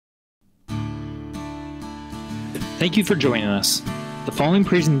Thank you for joining us. The following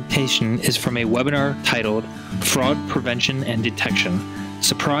presentation is from a webinar titled Fraud Prevention and Detection: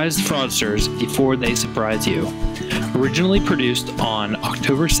 Surprise Fraudsters Before They Surprise You, originally produced on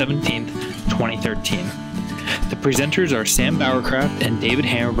October 17th, 2013. The presenters are Sam BowerCraft and David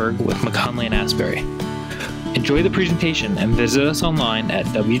Hammarberg with McKonly Asbury. Enjoy the presentation and visit us online at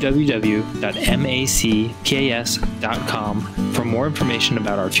www.macpas.com for more information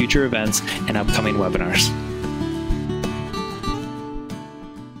about our future events and upcoming webinars.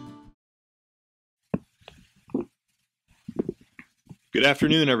 Good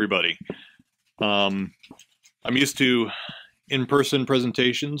afternoon, everybody. I'm used to in-person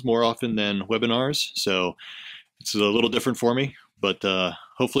presentations more often than webinars, so it's a little different for me, but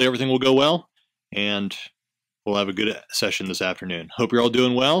hopefully everything will go well, and we'll have a good session this afternoon. Hope you're all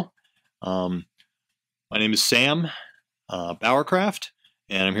doing well. My name is Sam BowerCraft,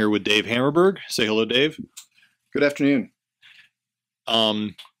 and I'm here with Dave Hammarberg. Say hello, Dave. Good afternoon.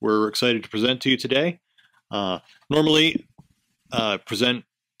 We're excited to present to you today. Normally, present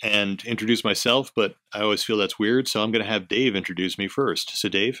and introduce myself, but I always feel that's weird, so I'm going to have Dave introduce me first. So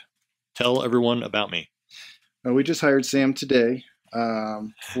Dave, tell everyone about me. We just hired Sam today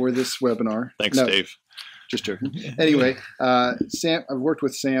for this webinar. Thanks, Dave. Just joking. Anyway, Sam, I've worked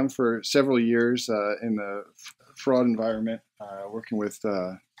with Sam for several years in the fraud environment, working with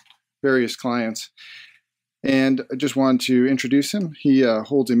various clients. And I just wanted to introduce him. He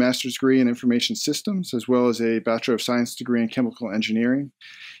holds a master's degree in information systems as well as a Bachelor of Science degree in chemical engineering.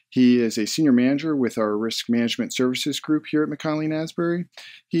 He is a senior manager with our risk management services group here at McKonly Asbury.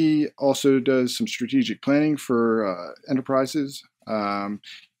 He also does some strategic planning for enterprises.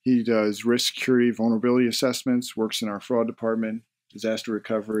 He does risk, security, vulnerability assessments, works in our fraud department, disaster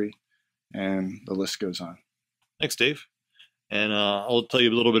recovery, and the list goes on. Thanks, Dave. And I'll tell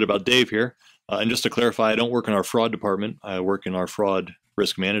you a little bit about Dave here. And just to clarify, I don't work in our fraud department. I work in our fraud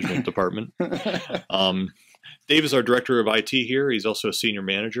risk management department. Dave is our director of IT here. He's also a senior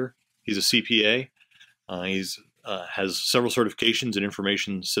manager. He's a CPA. He's has several certifications in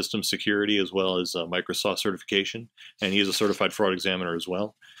information system security as well as Microsoft certification. And he is a certified fraud examiner as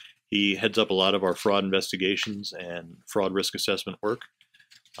well. He heads up a lot of our fraud investigations and fraud risk assessment work.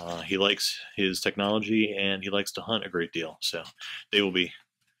 He likes his technology and he likes to hunt a great deal. So they will be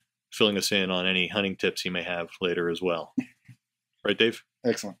filling us in on any hunting tips he may have later as well. Right, Dave?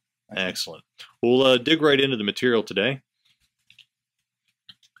 Excellent. Excellent. We'll dig right into the material today.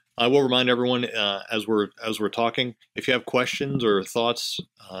 I will remind everyone as we're talking, if you have questions or thoughts,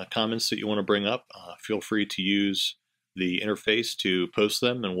 comments that you want to bring up, feel free to use the interface to post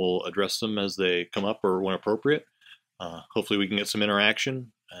them, and we'll address them as they come up or when appropriate. Hopefully we can get some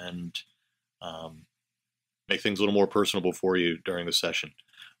interaction and make things a little more personable for you during the session.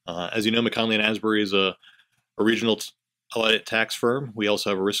 As you know, McKonly Asbury is a regional audit tax firm. We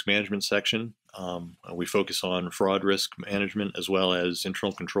also have a risk management section. We focus on fraud risk management as well as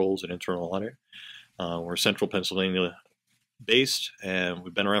internal controls and internal audit. We're Central Pennsylvania based, and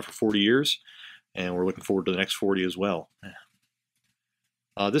we've been around for 40 years, and we're looking forward to the next 40 as well.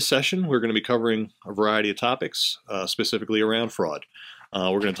 This session, we're going to be covering a variety of topics, specifically around fraud.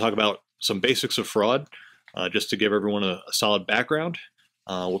 We're going to talk about some basics of fraud, just to give everyone a solid background.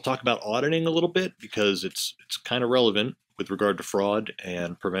 We'll talk about auditing a little bit because it's kind of relevant with regard to fraud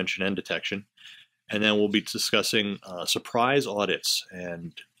and prevention and detection. And then we'll be discussing surprise audits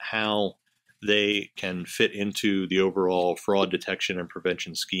and how they can fit into the overall fraud detection and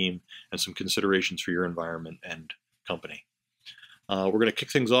prevention scheme and some considerations for your environment and company. We're going to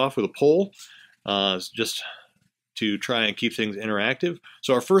kick things off with a poll just to try and keep things interactive.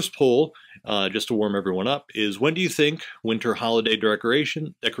 So our first poll, just to warm everyone up, is when do you think winter holiday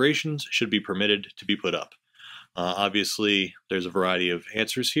decorations should be permitted to be put up? Obviously, there's a variety of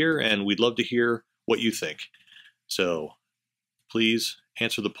answers here, and we'd love to hear what you think. So please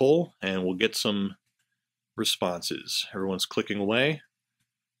answer the poll, and we'll get some responses. Everyone's clicking away,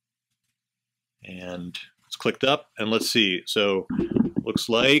 and it's clicked up, and let's see. So looks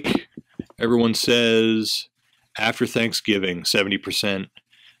like everyone says after Thanksgiving, 70%.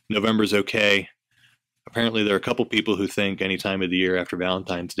 November's okay. Apparently there are a couple people who think any time of the year after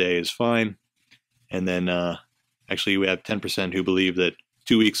Valentine's Day is fine. And then actually we have 10% who believe that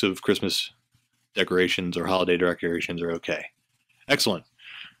 2 weeks of Christmas decorations or holiday decorations are okay. Excellent.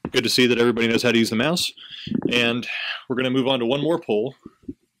 Good to see that everybody knows how to use the mouse. And we're going to move on to one more poll.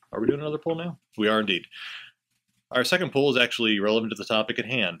 Are we doing another poll now? We are indeed. Our second poll is actually relevant to the topic at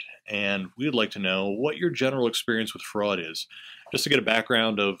hand, and we'd like to know what your general experience with fraud is, just to get a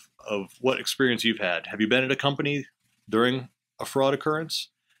background of what experience you've had. Have you been at a company during a fraud occurrence?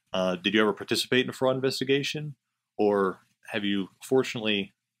 Did you ever participate in a fraud investigation? or have you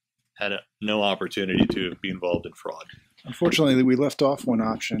fortunately had no opportunity to be involved in fraud? Unfortunately, we left off one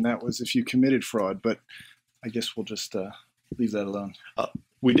option. That was if you committed fraud, but I guess we'll just leave that alone.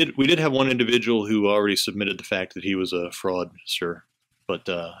 We did have one individual who already submitted the fact that he was a fraudster, but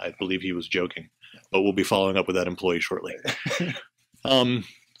I believe he was joking. But we'll be following up with that employee shortly.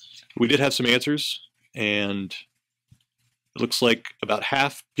 We did have some answers, and it looks like about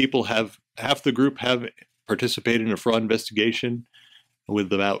half the group have participated in a fraud investigation,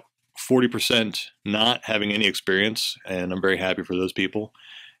 with about 40% not having any experience, and I'm very happy for those people.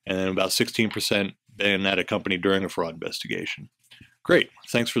 And then about 16% been at a company during a fraud investigation. Great,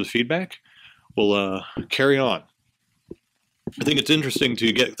 thanks for the feedback. We'll carry on. I think it's interesting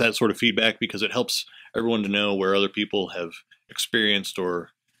to get that sort of feedback because it helps everyone to know where other people have experienced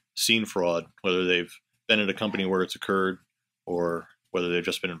or seen fraud, whether they've been at a company where it's occurred or whether they've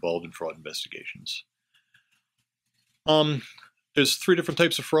just been involved in fraud investigations. There's 3 different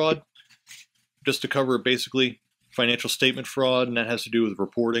types of fraud. Just to cover basically financial statement fraud, and that has to do with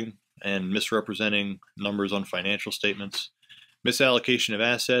reporting and misrepresenting numbers on financial statements. Misallocation of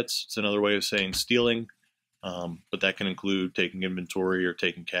assets, it's another way of saying stealing, but that can include taking inventory or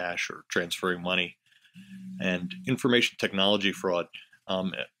taking cash or transferring money. And information technology fraud.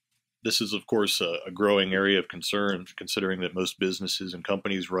 This is, of course, a growing area of concern, considering that most businesses and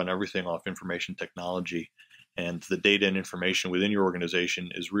companies run everything off information technology. And the data and information within your organization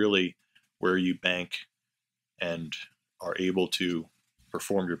is really where you bank and are able to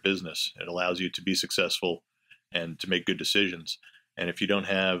perform your business. It allows you to be successful and to make good decisions. And if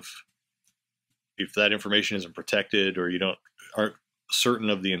that information isn't protected, or aren't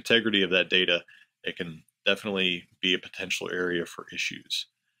certain of the integrity of that data, it can definitely be a potential area for issues.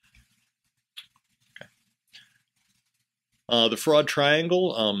 Okay. The fraud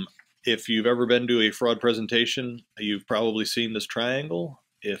triangle. If you've ever been to a fraud presentation, you've probably seen this triangle.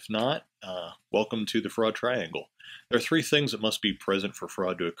 If not, welcome to the fraud triangle. There are 3 things that must be present for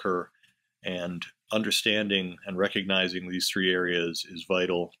fraud to occur, and understanding and recognizing these 3 areas is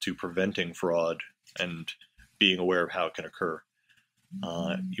vital to preventing fraud and being aware of how it can occur.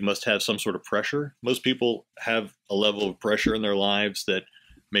 You must have some sort of pressure. Most people have a level of pressure in their lives that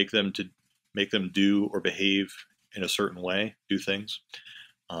make them do or behave in a certain way, do things.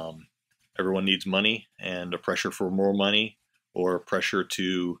 Everyone needs money, and a pressure for more money or pressure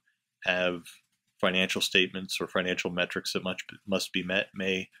to have financial statements or financial metrics that must be met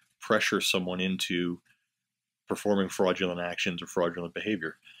may pressure someone into performing fraudulent actions or fraudulent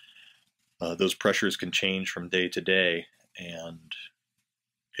behavior. Those pressures can change from day to day, and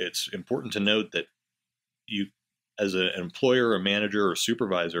it's important to note that you, as an employer, a manager, or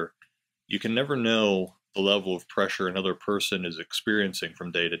supervisor, you can never know the level of pressure another person is experiencing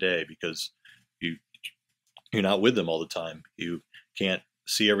from day to day, because you're not with them all the time. You can't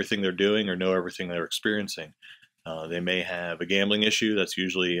see everything they're doing or know everything they're experiencing. They may have a gambling issue. That's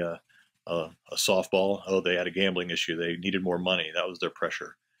usually a softball. Oh, they had a gambling issue. They needed more money. That was their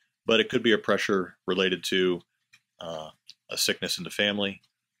pressure. But it could be a pressure related to a sickness in the family,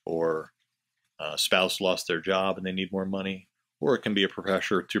 or a spouse lost their job and they need more money, or it can be a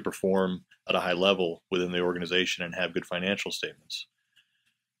pressure to perform at a high level within the organization and have good financial statements.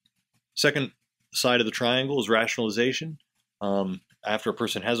 Second side of the triangle is rationalization. After a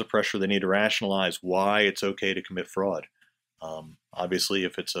person has a pressure, they need to rationalize why it's okay to commit fraud. Obviously,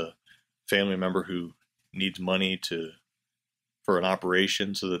 if it's a family member who needs money for an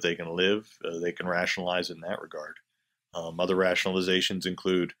operation so that they can live, they can rationalize it in that regard. Other rationalizations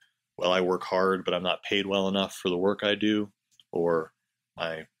include, well, I work hard, but I'm not paid well enough for the work I do, or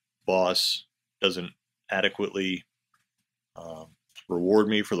my boss doesn't adequately reward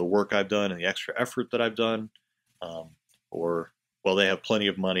me for the work I've done and the extra effort that I've done, or, well, they have plenty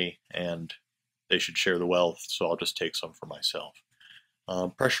of money and they should share the wealth, so I'll just take some for myself.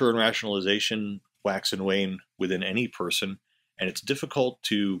 Pressure and rationalization wax and wane within any person, and it's difficult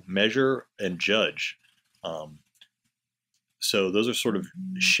to measure and judge. So those are sort of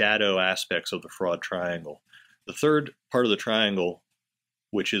shadow aspects of the fraud triangle. The third part of the triangle,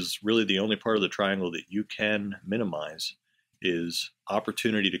 which is really the only part of the triangle that you can minimize, is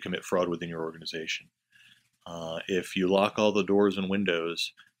opportunity to commit fraud within your organization. If you lock all the doors and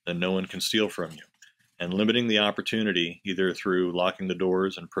windows, then no one can steal from you. And limiting the opportunity, either through locking the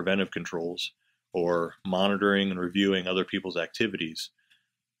doors and preventive controls, or monitoring and reviewing other people's activities,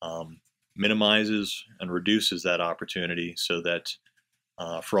 minimizes and reduces that opportunity so that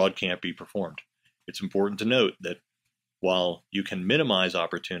fraud can't be performed. It's important to note that while you can minimize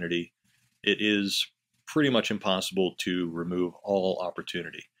opportunity, it is pretty much impossible to remove all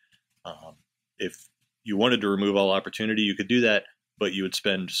opportunity. If you wanted to remove all opportunity, you could do that, but you would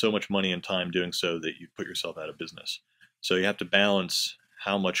spend so much money and time doing so that you put yourself out of business. So you have to balance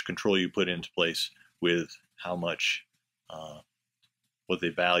how much control you put into place with how much, what the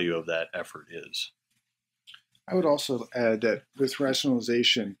value of that effort is. I would also add that with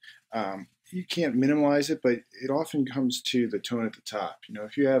rationalization, you can't minimize it, but it often comes to the tone at the top. You know,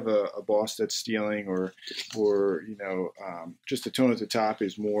 if you have a boss that's stealing, or you know, just the tone at the top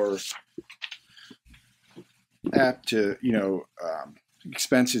is more apt to, you know,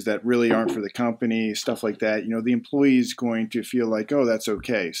 expenses that really aren't for the company, stuff like that. You know, the employee is going to feel like, oh, that's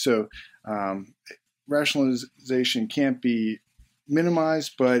okay. So rationalization can't be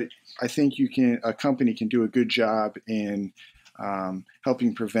minimized, but I think a company can do a good job in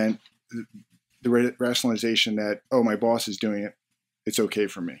helping prevent the rationalization that, oh, my boss is doing it, it's okay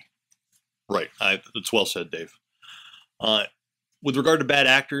for me. Right. It's well said, Dave. With regard to bad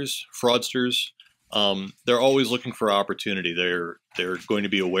actors, fraudsters, they're always looking for opportunity. They're going to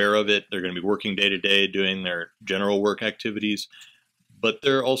be aware of it. They're going to be working day to day, doing their general work activities, but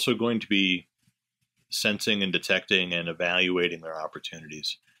they're also going to be sensing and detecting and evaluating their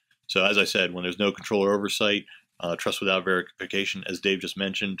opportunities. So as I said, when there's no control or oversight, trust without verification, as Dave just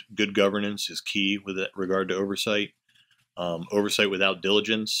mentioned, good governance is key with regard to oversight. Oversight without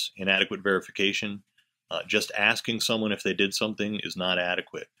diligence, inadequate verification. Just asking someone if they did something is not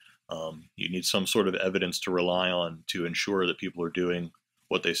adequate. You need some sort of evidence to rely on to ensure that people are doing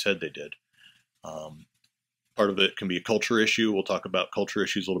what they said they did. Part of it can be a culture issue. We'll talk about culture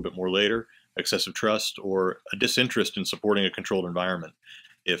issues a little bit more later. Excessive trust, or a disinterest in supporting a controlled environment.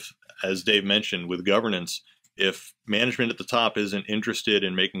 If, as Dave mentioned, with governance, if management at the top isn't interested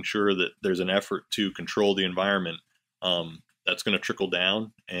in making sure that there's an effort to control the environment, that's going to trickle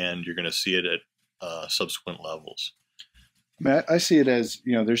down, and you're going to see it at subsequent levels. Matt, I see it as,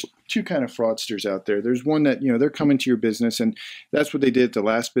 you know, there's two kind of fraudsters out there. There's one that, you know, they're coming to your business, and that's what they did at the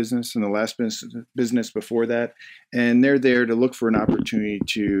last business and the last business before that. And they're there to look for an opportunity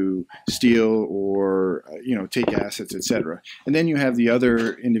to steal or, you know, take assets, etc. And then you have the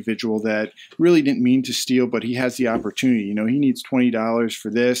other individual that really didn't mean to steal, but he has the opportunity. You know, he needs $20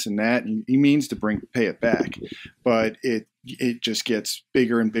 for this and that, and he means to pay it back, but it just gets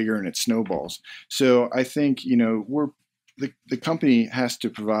bigger and bigger, and it snowballs. So I think, you know, the company has to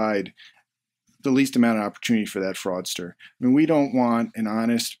provide the least amount of opportunity for that fraudster. I mean, we don't want an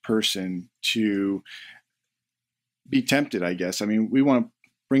honest person to be tempted, I guess. I mean, we want to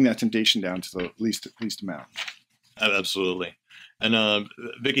bring that temptation down to the least amount. Absolutely. And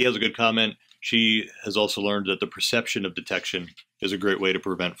Vicki has a good comment. She has also learned that the perception of detection is a great way to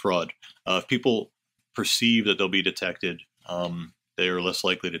prevent fraud. If people perceive that they'll be detected, they are less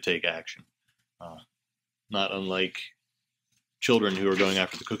likely to take action. Not unlike children who are going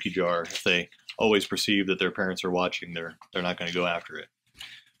after the cookie jar. If they always perceive that their parents are watching, they're not going to go after it,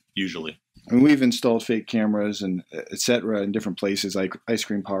 usually. I mean, we've installed fake cameras and et cetera in different places, like ice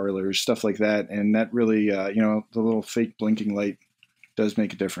cream parlors, stuff like that. And that really, you know, the little fake blinking light does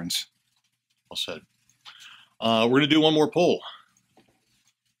make a difference. Well said. We're going to do one more poll.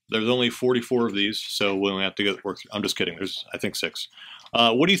 There's only 44 of these, so we only have to work through. I'm just kidding. There's, I think, 6.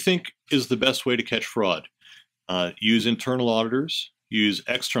 What do you think is the best way to catch fraud? Use internal auditors, use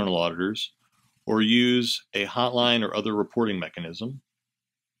external auditors, or use a hotline or other reporting mechanism,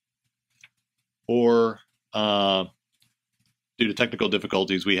 or due to technical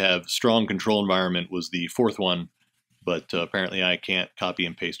difficulties, we have strong control environment was the 4th one, but apparently I can't copy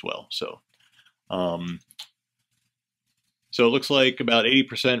and paste well. So it looks like about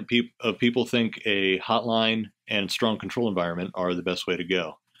 80% of people think a hotline and strong control environment are the best way to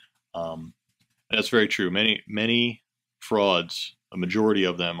go. That's very true. Many frauds, a majority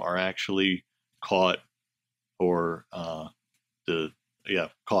of them, are actually caught or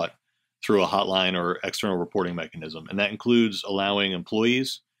caught through a hotline or external reporting mechanism, and that includes allowing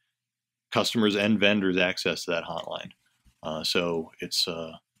employees, customers, and vendors access to that hotline. So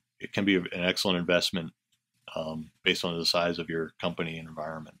it can be an excellent investment based on the size of your company and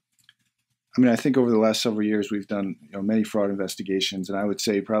environment. I mean, I think over the last several years, we've done, you know, many fraud investigations, and I would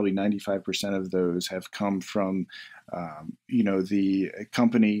say probably 95% of those have come from, you know, the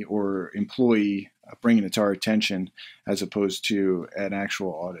company or employee bringing it to our attention as opposed to an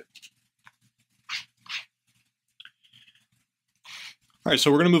actual audit. All right,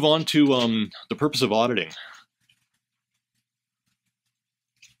 so we're going to move on to the purpose of auditing.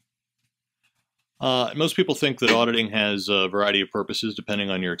 Most people think that auditing has a variety of purposes depending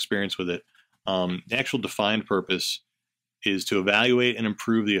on your experience with it. The actual defined purpose is to evaluate and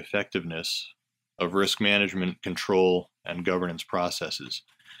improve the effectiveness of risk management, control, and governance processes.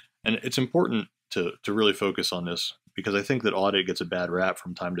 And it's important to really focus on this, because I think that audit gets a bad rap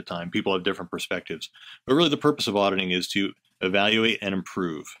from time to time. People have different perspectives, but really the purpose of auditing is to evaluate and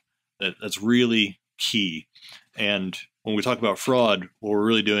improve. That's really key. And when we talk about fraud, what we're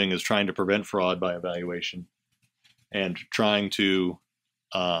really doing is trying to prevent fraud by evaluation and trying to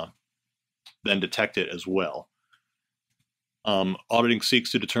then detect it as well. Auditing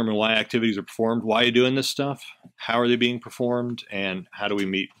seeks to determine why activities are performed, why are you doing this stuff, how are they being performed, and how do we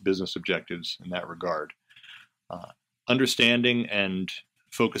meet business objectives in that regard. Understanding and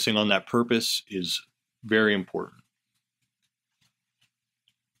focusing on that purpose is very important.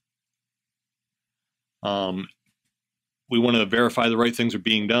 We want to verify the right things are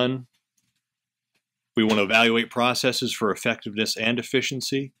being done. We want to evaluate processes for effectiveness and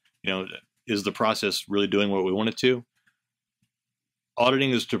efficiency. Is the process really doing what we want it to?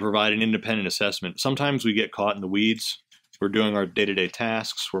 Auditing is to provide an independent assessment. Sometimes we get caught in the weeds. We're doing our day-to-day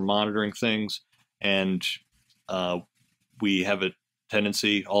tasks, we're monitoring things, and we have a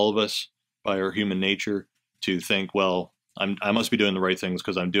tendency, all of us, by our human nature, to think, well, I must be doing the right things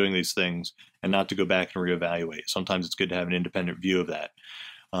because I'm doing these things, and not to go back and reevaluate. Sometimes it's good to have an independent view of that.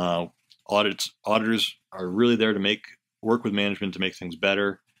 Auditors are really there to work with management to make things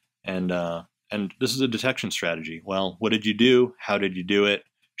better, and this is a detection strategy. Well, what did you do? How did you do it?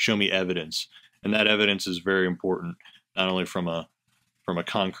 Show me evidence, and that evidence is very important, not only from a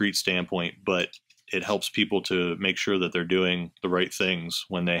concrete standpoint, but it helps people to make sure that they're doing the right things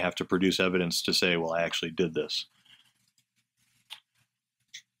when they have to produce evidence to say, well, I actually did this.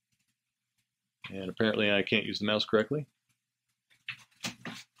 And apparently I can't use the mouse correctly.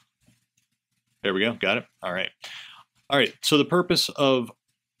 There we go. Got it. All right. All right. So the purpose of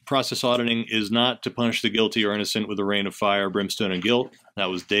process auditing is not to punish the guilty or innocent with a rain of fire, brimstone, and guilt. That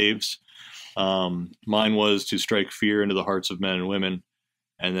was Dave's. Mine was to strike fear into the hearts of men and women.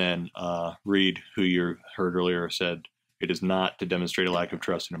 And then Reed, who you heard earlier, said it is not to demonstrate a lack of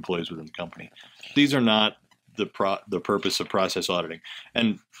trust in employees within the company. These are not the purpose of process auditing.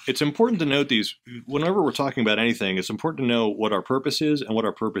 And it's important to note these. Whenever we're talking about anything, it's important to know what our purpose is and what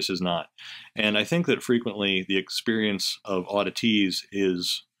our purpose is not. And I think that frequently the experience of auditees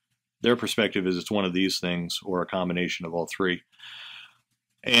is, their perspective is it's one of these things or a combination of all three.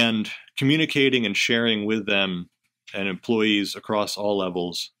 And communicating and sharing with them and employees across all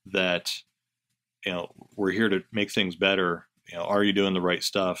levels that, we're here to make things better. Are you doing the right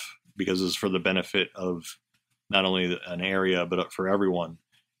stuff? Because it's for the benefit of not only an area, but for everyone,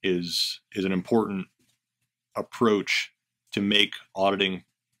 is an important approach to make auditing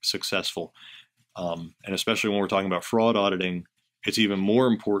successful. And especially when we're talking about fraud auditing, it's even more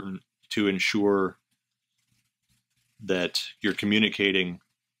important to ensure that you're communicating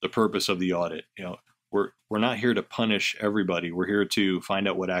the purpose of the audit. We're not here to punish everybody. We're here to find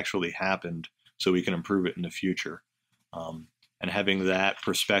out what actually happened so we can improve it in the future. And having that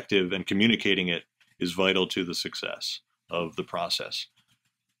perspective and communicating it is vital to the success of the process.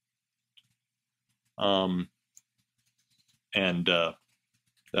 And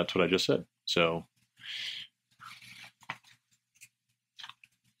that's what I just said. So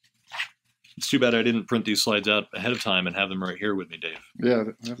it's too bad I didn't print these slides out ahead of time and have them right here with me, Dave. Yeah,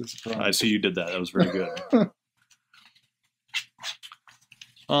 that is a problem. I see you did that. That was very good.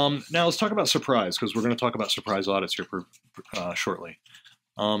 Now let's talk about surprise, because we're going to talk about surprise audits here shortly.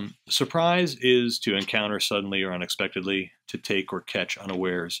 Surprise is to encounter suddenly or unexpectedly, to take or catch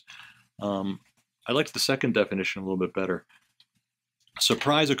unawares. I liked the second definition a little bit better.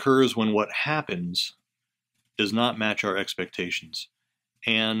 Surprise occurs when what happens does not match our expectations.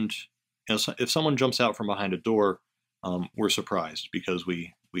 And if someone jumps out from behind a door, we're surprised because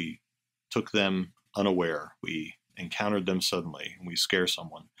we took them unaware. We encountered them suddenly, and we scare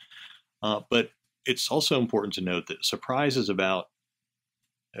someone. But it's also important to note that surprise is about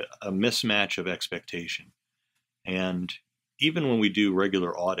a mismatch of expectation. And even when we do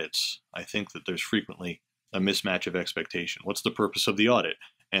regular audits, I think that there's frequently a mismatch of expectation. What's the purpose of the audit?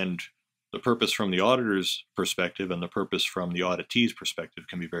 And the purpose from the auditor's perspective and the purpose from the auditee's perspective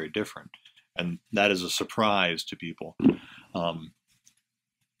can be very different. And that is a surprise to people.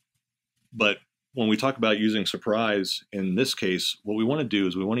 But when we talk about using surprise in this case, what we want to do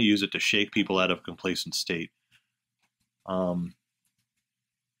is we want to use it to shake people out of a complacent state.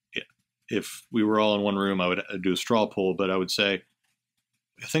 If we were all in one room, I would do a straw poll, but I would say,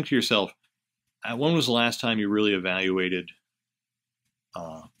 think to yourself, when was the last time you really evaluated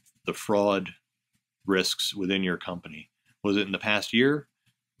the fraud risks within your company? Was it in the past year?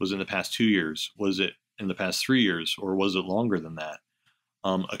 Was it in the past 2 years? Was it in the past 3 years? Or was it longer than that?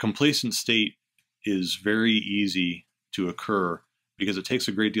 A complacent state is very easy to occur because it takes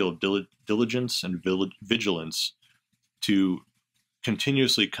a great deal of diligence and vigilance to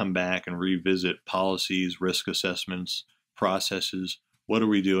continuously come back and revisit policies, risk assessments, processes. What are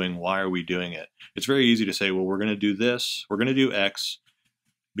we doing? Why are we doing it? It's very easy to say, well, we're going to do this, we're going to do X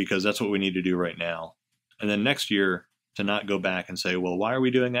because that's what we need to do right now. And then next year to not go back and say, well, why are we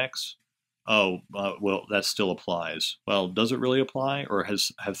doing X? Oh, well, that still applies. Well, does it really apply, or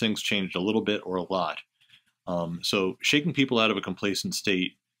have things changed a little bit or a lot? So shaking people out of a complacent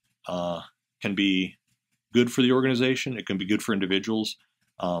state can be good for the organization. It can be good for individuals,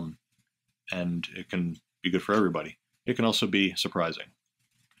 and it can be good for everybody. It can also be surprising.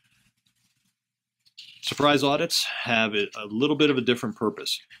 Surprise audits have a little bit of a different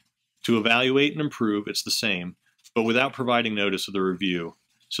purpose. To evaluate and improve, it's the same, but without providing notice of the review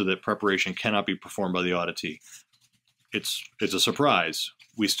so that preparation cannot be performed by the auditee. It's a surprise.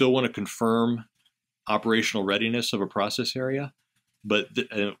 We still want to confirm operational readiness of a process area, but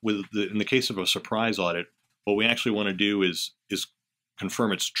in the case of a surprise audit, what we actually want to do is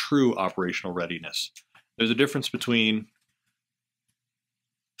confirm its true operational readiness. There's a difference between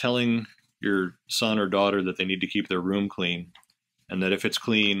telling your son or daughter that they need to keep their room clean, and that if it's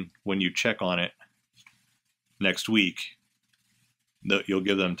clean when you check on it next week, that you'll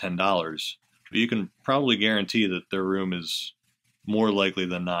give them $10. But you can probably guarantee that their room is more likely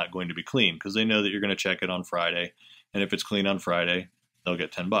than not going to be clean because they know that you're going to check it on Friday, and if it's clean on Friday, they'll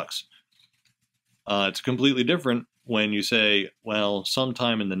get $10. It's completely different when you say, well,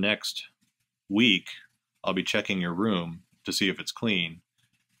 sometime in the next week, I'll be checking your room to see if it's clean.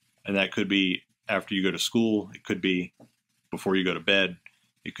 And that could be after you go to school. It could be before you go to bed.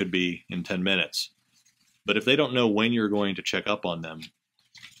 It could be in 10 minutes. But if they don't know when you're going to check up on them,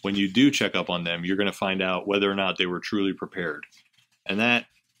 when you do check up on them, you're going to find out whether or not they were truly prepared. And that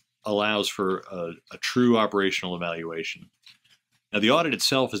allows for a true operational evaluation. Now, the audit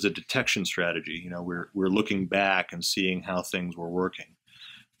itself is a detection strategy. You know, we're looking back and seeing how things were working.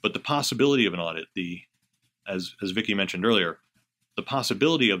 But the possibility of an audit, as Vicki mentioned earlier, the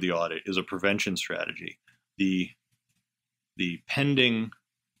possibility of the audit is a prevention strategy. The pending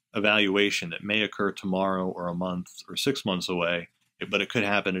evaluation that may occur tomorrow or a month or 6 months away, but it could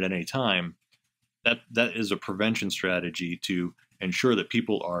happen at any time, that is a prevention strategy to ensure that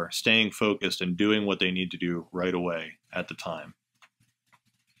people are staying focused and doing what they need to do right away at the time.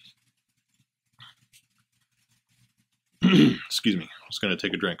 Excuse me, I was going to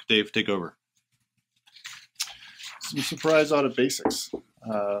take a drink. Dave, take over. Some surprise audit basics.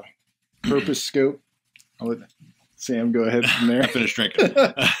 Purpose, scope. I'll let Sam go ahead from there. I finished drinking.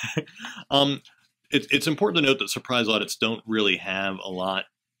 It's important to note that surprise audits don't really have a lot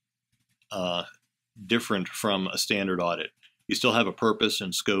different from a standard audit. You still have a purpose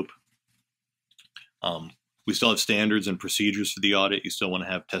and scope. We still have standards and procedures for the audit. You still want to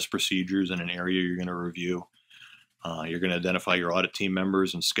have test procedures in an area you're going to review. You're going to identify your audit team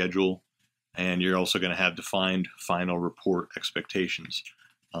members and schedule, and you're also going to have defined final report expectations.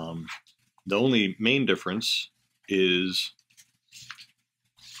 The only main difference is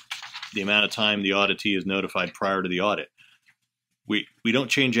the amount of time the auditee is notified prior to the audit. We don't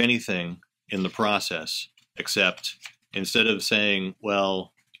change anything in the process, except instead of saying,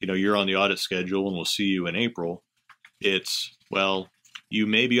 well, you know, you're on the audit schedule and we'll see you in April, it's, well, you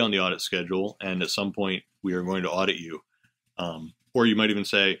may be on the audit schedule and at some point we are going to audit you. Or you might even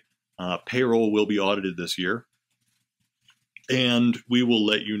say, payroll will be audited this year, and we will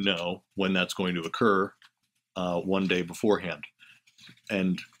let you know when that's going to occur 1 day beforehand.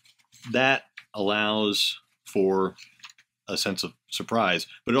 And that allows for a sense of surprise,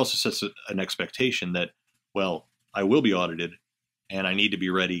 but it also sets an expectation that, well, I will be audited and I need to be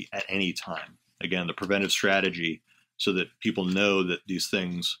ready at any time. Again, the preventive strategy so that people know that these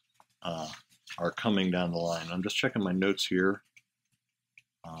things are coming down the line. I'm just checking my notes here.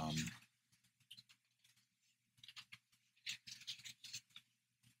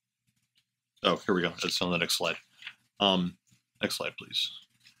 Oh, here we go. It's on the next slide. Next slide, please.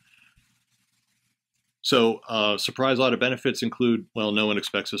 So surprise audit benefits include, well, no one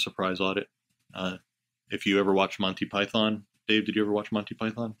expects a surprise audit. If you ever watch Monty Python, Dave, did you ever watch Monty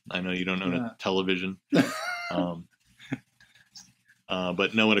Python? I know you don't own a television.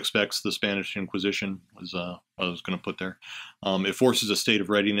 But no one expects the Spanish Inquisition, was what I was going to put there. It forces a state of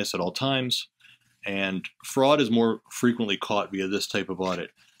readiness at all times, and fraud is more frequently caught via this type of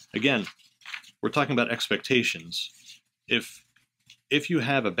audit. Again, we're talking about expectations. If you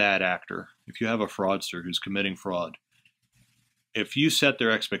have a bad actor, if you have a fraudster who's committing fraud, if you set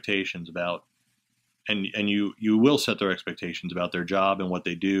their expectations about, and you will set their expectations about their job and what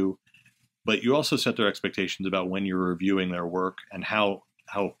they do, but you also set their expectations about when you're reviewing their work and how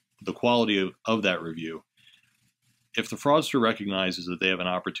the quality of that review. If the fraudster recognizes that they have an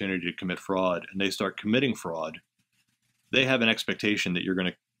opportunity to commit fraud and they start committing fraud, they have an expectation that you're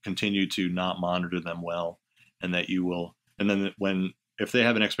going to continue to not monitor them well, and that you will. And then if they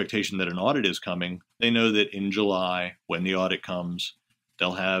have an expectation that an audit is coming, they know that in July, when the audit comes,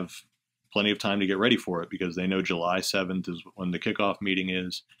 they'll have plenty of time to get ready for it, because they know July 7th is when the kickoff meeting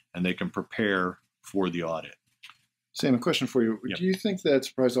is, and they can prepare for the audit. Sam, a question for you. Yep. Do you think that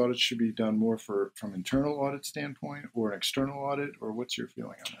surprise audits should be done more from internal audit standpoint or an external audit, or what's your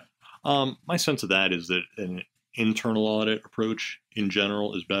feeling on that? My sense of that is that an internal audit approach in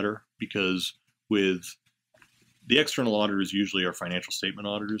general is better, because with the external auditors usually are financial statement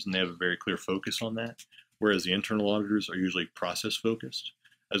auditors, and they have a very clear focus on that, whereas the internal auditors are usually process focused.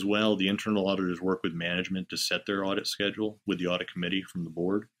 As well, the internal auditors work with management to set their audit schedule with the audit committee from the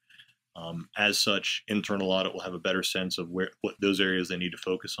board. As such, internal audit will have a better sense of what those areas they need to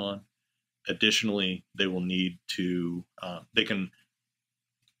focus on. Additionally, they will need to, they can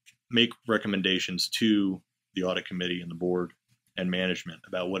make recommendations to the audit committee and the board and management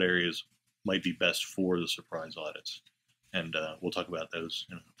about what areas might be best for the surprise audits. And we'll talk about those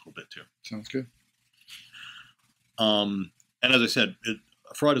in a little bit too. Sounds good. And as I said,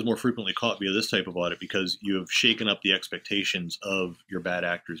 fraud is more frequently caught via this type of audit because you have shaken up the expectations of your bad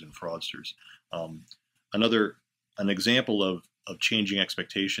actors and fraudsters. An example of changing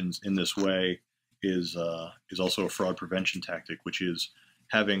expectations in this way is also a fraud prevention tactic, which is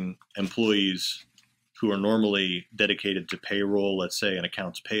having employees who are normally dedicated to payroll, let's say, and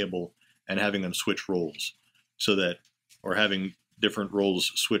accounts payable, and having them switch roles, so that, or having different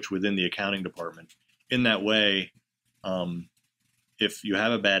roles switch within the accounting department. In that way, if you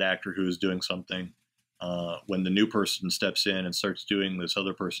have a bad actor who is doing something, when the new person steps in and starts doing this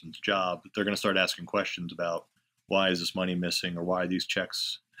other person's job, they're going to start asking questions about why is this money missing, or why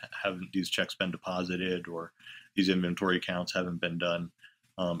haven't these checks been deposited, or these inventory counts haven't been done.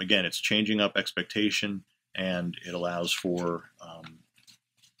 Again, it's changing up expectation, and it allows for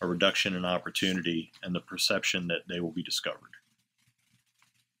a reduction in opportunity and the perception that they will be discovered.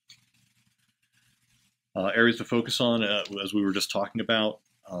 Areas to focus on, as we were just talking about,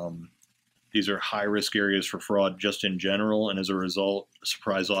 these are high-risk areas for fraud just in general, and as a result,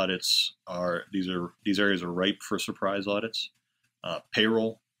 surprise audits these areas are ripe for surprise audits.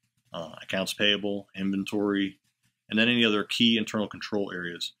 Payroll, accounts payable, inventory, and then any other key internal control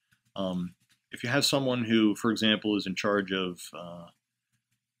areas. If you have someone who, for example, is in charge of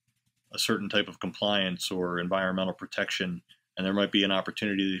a certain type of compliance or environmental protection, and there might be an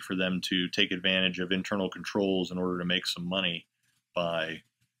opportunity for them to take advantage of internal controls in order to make some money by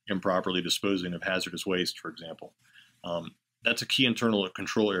improperly disposing of hazardous waste, for example. That's a key internal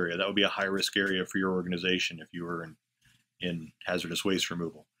control area. That would be a high-risk area for your organization if you were in hazardous waste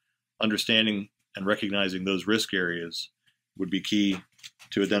removal. Understanding and recognizing those risk areas would be key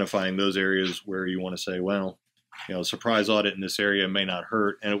to identifying those areas where you want to say, well, surprise audit in this area may not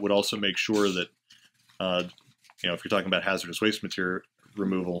hurt, and it would also make sure that if you're talking about hazardous waste material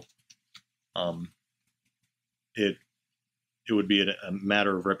removal, it would be a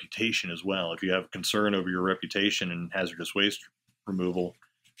matter of reputation as well. If you have concern over your reputation in hazardous waste removal,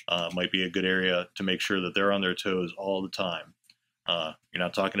 might be a good area to make sure that they're on their toes all the time. You're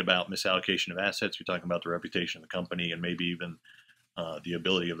not talking about misallocation of assets, you're talking about the reputation of the company, and maybe even the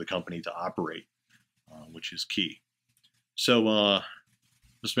ability of the company to operate, which is key. So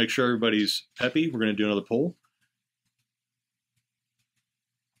let's make sure everybody's peppy. We're going to do another poll.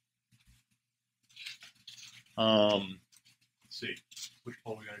 Let's see, which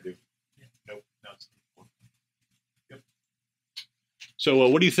poll are we going to do? Nope, no, it's the Yep. So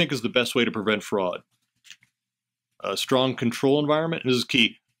what do you think is the best way to prevent fraud? A strong control environment. This is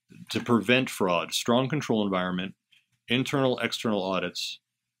key to prevent fraud. Strong control environment, internal, external audits,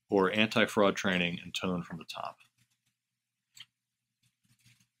 or anti-fraud training and tone from the top.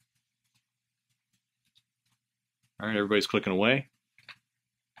 All right, everybody's clicking away.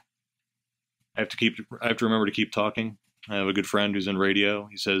 I have to remember to keep talking. I have a good friend who's in radio.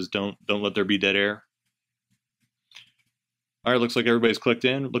 He says, "Don't let there be dead air." All right, looks like everybody's clicked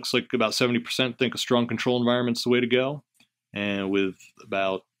in. It looks like about 70% think a strong control environment's the way to go, and with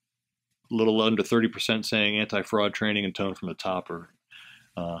about a little under 30% saying anti-fraud training and tone from the top.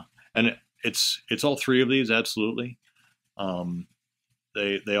 And it's all three of these, absolutely.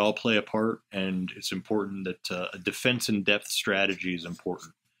 They all play a part, and it's important that a defense in depth strategy is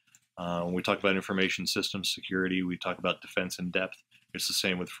important. When we talk about information systems security, we talk about defense in depth. It's the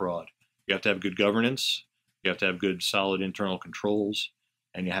same with fraud. You have to have good governance. You have to have good, solid internal controls.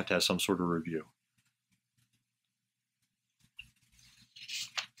 and you have to have some sort of review.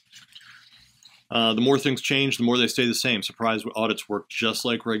 The more things change, the more they stay the same. Surprise audits work just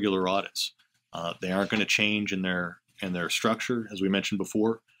like regular audits. They aren't going to change in their structure, as we mentioned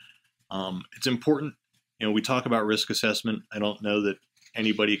before. It's important, we talk about risk assessment. I don't know that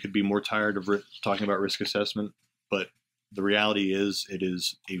anybody could be more tired of talking about risk assessment, but the reality is it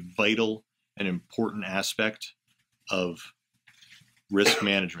is a vital and important aspect of risk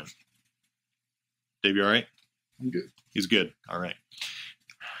management. Dave, you all right? I'm good. He's good. All right.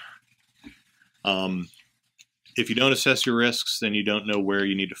 If you don't assess your risks, then you don't know where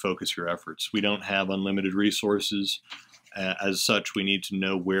you need to focus your efforts. We don't have unlimited resources. As such, we need to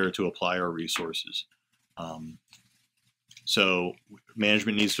know where to apply our resources. So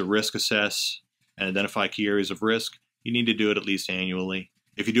management needs to risk assess and identify key areas of risk. You need to do it at least annually.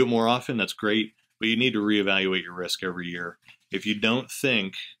 If you do it more often, that's great, but you need to reevaluate your risk every year. If you don't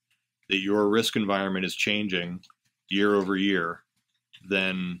think that your risk environment is changing year over year,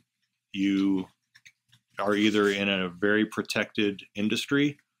 then you are either in a very protected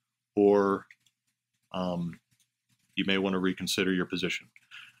industry or you may want to reconsider your position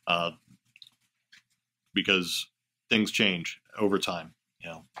because things change over time.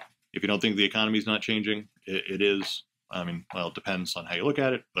 If you don't think the economy is not changing, it is. Well, it depends on how you look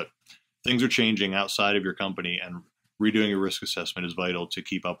at it, but things are changing outside of your company, and redoing your risk assessment is vital to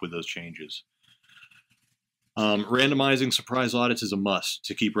keep up with those changes. Randomizing surprise audits is a must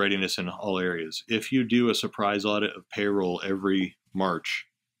to keep readiness in all areas. If you do a surprise audit of payroll every March,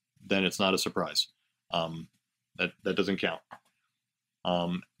 then it's not a surprise. That doesn't count.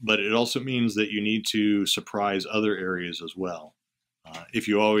 But it also means that you need to surprise other areas as well. If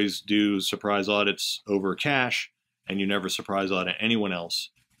you always do surprise audits over cash and you never surprise audit anyone else,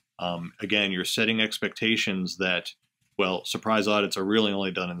 again, you're setting expectations that, well, surprise audits are really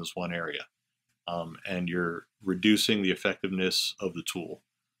only done in this one area. And you're reducing the effectiveness of the tool.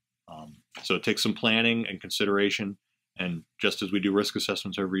 So it takes some planning and consideration. And just as we do risk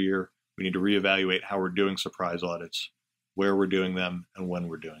assessments every year, we need to reevaluate how we're doing surprise audits, where we're doing them, and when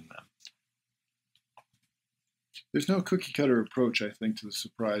we're doing them. There's no cookie cutter approach, I think, to the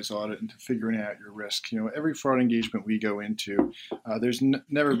surprise audit and to figuring out your risk. Every fraud engagement we go into, there's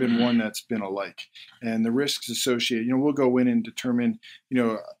never been one that's been alike. And the risks associated, we'll go in and determine,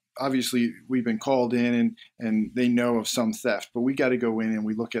 obviously we've been called in and they know of some theft, but we got to go in and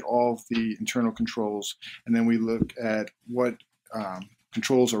we look at all of the internal controls, and then we look at what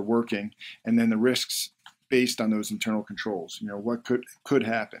controls are working, and then the risks based on those internal controls, what could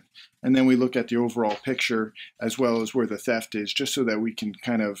happen. And then we look at the overall picture as well as where the theft is, just so that we can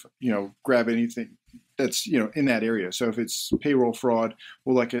kind of, grab anything that's, in that area. So if it's payroll fraud,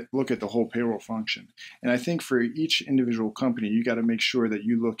 we'll look at the whole payroll function. And I think for each individual company, you got to make sure that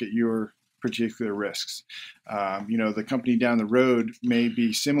you look at your particular risks. The company down the road may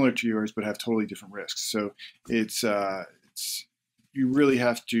be similar to yours, but have totally different risks. So it's you really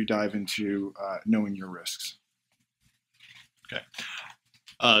have to dive into knowing your risks. Okay.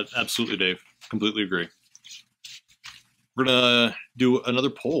 Absolutely, Dave. Completely agree. We're going to do another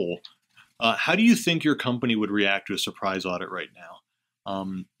poll. How do you think your company would react to a surprise audit right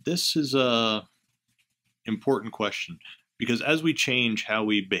now? This is an important question because as we change how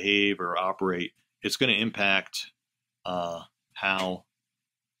we behave or operate, it's going to impact how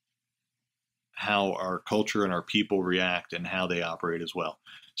our culture and our people react and how they operate as well.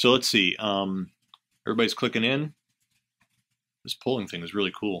 So let's see. Everybody's clicking in. This polling thing is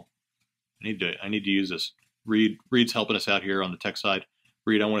really cool. I need to use this. Reed's helping us out here on the tech side.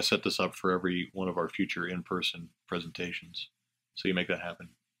 Reed, I want to set this up for every one of our future in-person presentations. So you make that happen.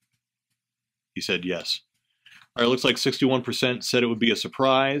 He said yes. All right, looks like 61% said it would be a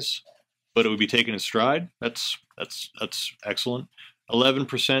surprise, but it would be taken in stride. That's excellent.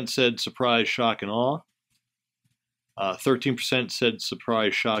 11% said surprise, shock, and awe. 13% said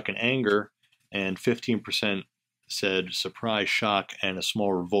surprise, shock, and anger, and 15% said surprise, shock, and a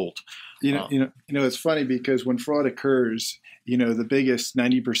small revolt. It's funny because when fraud occurs, the biggest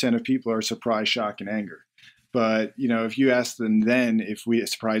 90% of people are surprise, shock, and anger. But if you ask them then if a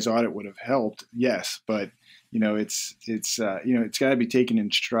surprise audit would have helped, yes. But it's got to be taken in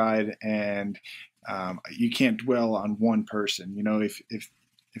stride, and you can't dwell on one person.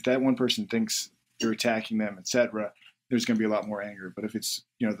 If that one person thinks you're attacking them, etc., there's going to be a lot more anger. But if it's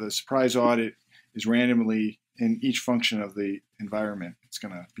the surprise audit is randomly in each function of the environment, it's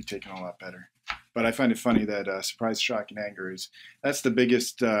going to be taken a lot better. But I find it funny that surprise, shock, and anger that's the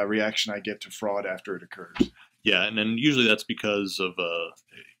biggest reaction I get to fraud after it occurs. Yeah, and then usually that's because of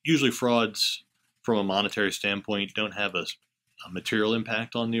usually frauds from a monetary standpoint don't have a material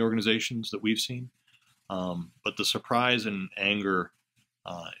impact on the organizations that we've seen. But the surprise and anger,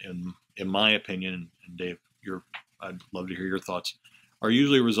 in my opinion, and Dave, I'd love to hear your thoughts, are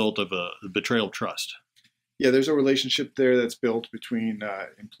usually a result of a betrayal of trust. Yeah, there's a relationship there that's built between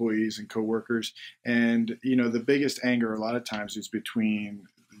employees and coworkers, and the biggest anger a lot of times is between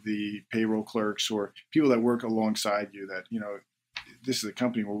the payroll clerks or people that work alongside you. That this is a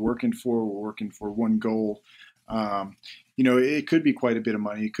company we're working for one goal. It could be quite a bit of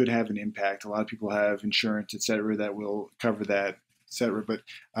money. It could have an impact. A lot of people have insurance, et cetera, that will cover that, et cetera. But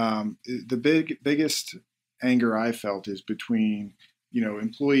the biggest anger I felt is between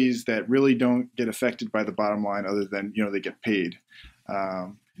employees that really don't get affected by the bottom line, other than they get paid.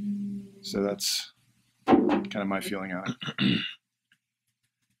 So that's kind of my feeling on it.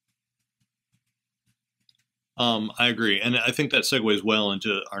 I agree, and I think that segues well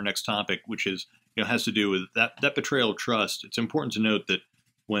into our next topic, which is has to do with that betrayal of trust. It's important to note that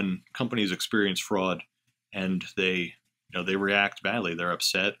when companies experience fraud and they react badly, they're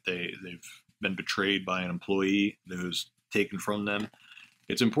upset, they've been betrayed by an employee who's taken from them.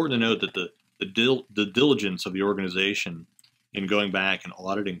 It's important to note that the diligence of the organization in going back and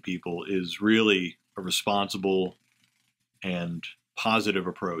auditing people is really a responsible and positive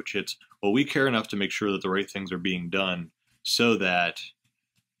approach. It's, well, we care enough to make sure that the right things are being done so that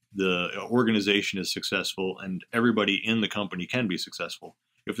the organization is successful and everybody in the company can be successful.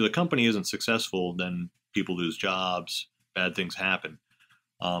 If the company isn't successful, then people lose jobs, bad things happen.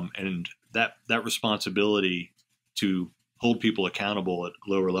 And that responsibility to hold people accountable at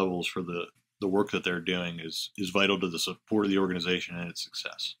lower levels for the work that they're doing is vital to the support of the organization and its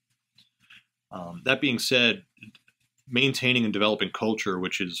success. That being said, maintaining and developing culture,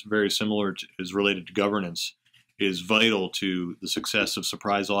 which is very similar is related to governance, is vital to the success of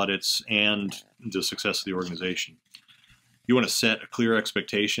surprise audits and the success of the organization. You want to set a clear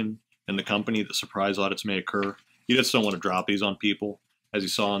expectation in the company that surprise audits may occur. You just don't want to drop these on people. As you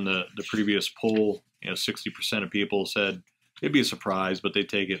saw in the previous poll, 60% of people said it'd be a surprise, but they'd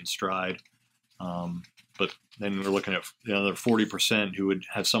take it in stride. But then we're looking at the other 40% who would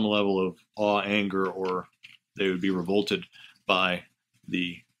have some level of awe, anger, or they would be revolted by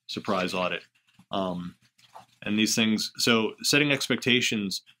the surprise audit. And these things, so setting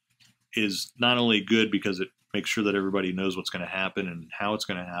expectations is not only good because it makes sure that everybody knows what's going to happen and how it's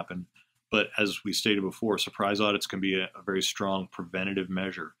going to happen, but as we stated before, surprise audits can be a very strong preventative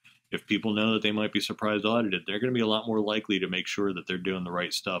measure. If people know that they might be surprise audited, they're going to be a lot more likely to make sure that they're doing the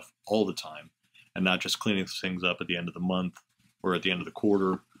right stuff all the time and not just cleaning things up at the end of the month or at the end of the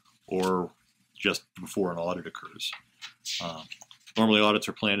quarter or just before an audit occurs. Normally audits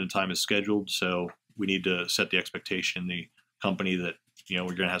are planned and time is scheduled, so we need to set the expectation in the company that we're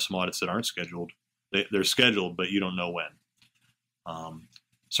going to have some audits that aren't scheduled. They're scheduled, but you don't know when.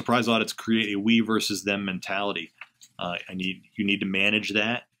 Surprise audits create a we versus them mentality, and you need to manage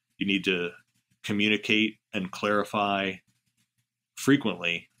that. You need to communicate and clarify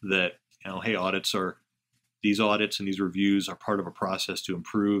frequently that hey, these audits and these reviews are part of a process to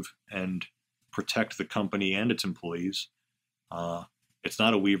improve and protect the company and its employees. It's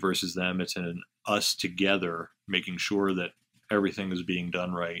not a we versus them. It's an us together, making sure that everything is being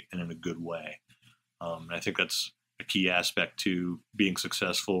done right and in a good way. And I think that's a key aspect to being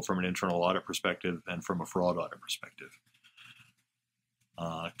successful from an internal audit perspective and from a fraud audit perspective.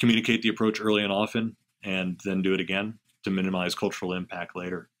 Communicate the approach early and often, and then do it again to minimize cultural impact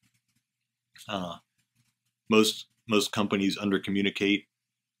later. Most companies under-communicate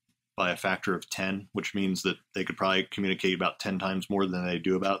by a factor of 10, which means that they could probably communicate about 10 times more than they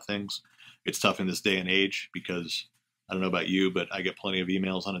do about things. It's tough in this day and age because I don't know about you, but I get plenty of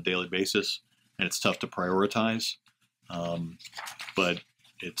emails on a daily basis, and it's tough to prioritize. But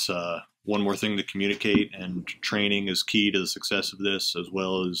it's one more thing to communicate, and training is key to the success of this, as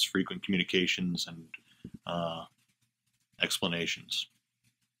well as frequent communications and explanations.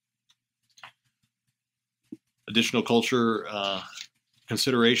 Additional culture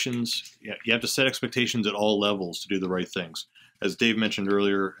considerations, you have to set expectations at all levels to do the right things. As Dave mentioned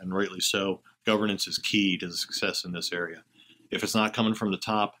earlier, and rightly so, governance is key to the success in this area. If it's not coming from the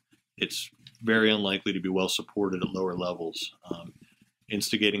top, it's very unlikely to be well supported at lower levels.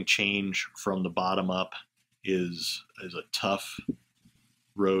 Instigating change from the bottom up is a tough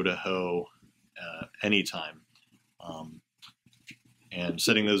row to hoe anytime. And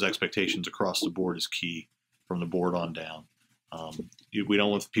setting those expectations across the board is key from the board on down. We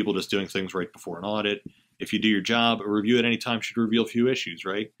don't want people just doing things right before an audit. If you do your job, a review at any time should reveal a few issues,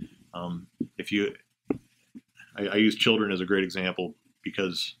 right? I use children as a great example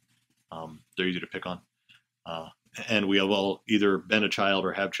because they're easy to pick on. and we have all either been a child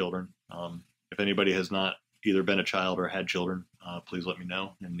or have children. If anybody has not either been a child or had children, please let me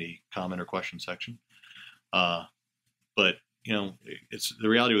know in the comment or question section. But you know, it's the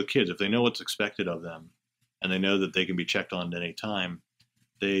reality with kids. If they know what's expected of them, and they know that they can be checked on at any time,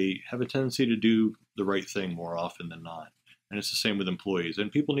 they have a tendency to do the right thing more often than not. And it's the same with employees.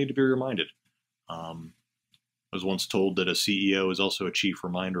 And people need to be reminded. I was once told that a CEO is also a chief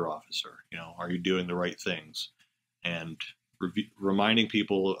reminder officer. You know, are you doing the right things? And reminding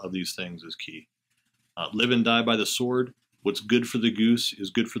people of these things is key. Live and die by the sword. What's good for the goose is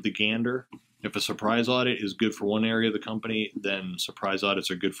good for the gander. If a surprise audit is good for one area of the company, then surprise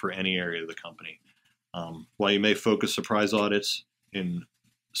audits are good for any area of the company. While you may focus surprise audits in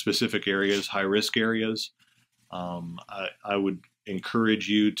specific areas, high-risk areas, I would encourage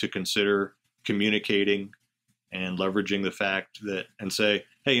you to consider communicating and leveraging the fact that, and say,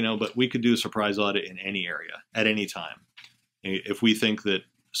 hey, you know, but we could do a surprise audit in any area at any time. If we think that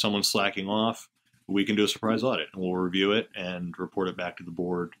someone's slacking off, we can do a surprise audit, and we'll review it and report it back to the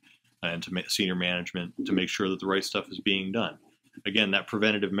board and to senior management to make sure that the right stuff is being done. Again, that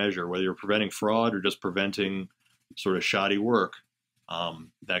preventative measure, whether you're preventing fraud or just preventing sort of shoddy work,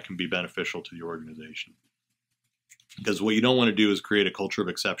 that can be beneficial to the organization. Because what you don't want to do is create a culture of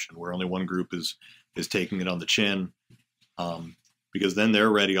exception where only one group is taking it on the chin, because then they're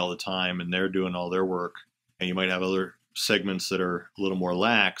ready all the time and they're doing all their work, and you might have other segments that are a little more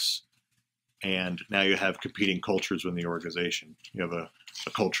lax, and now you have competing cultures within the organization. You have a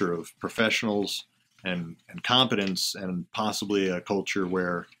culture of professionals and competence, and possibly a culture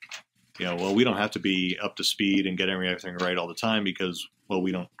where, you know, well, we don't have to be up to speed and get everything right all the time because, well,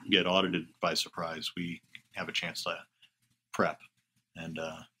 we don't get audited by surprise. We have a chance to prep. And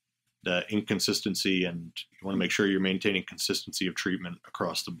the inconsistency, and you want to make sure you're maintaining consistency of treatment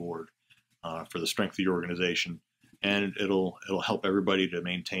across the board for the strength of your organization. And it'll help everybody to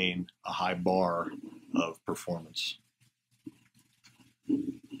maintain a high bar of performance.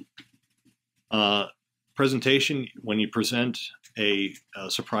 Presentation, when you present a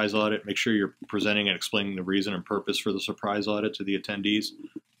surprise audit, make sure you're presenting and explaining the reason and purpose for the surprise audit to the attendees.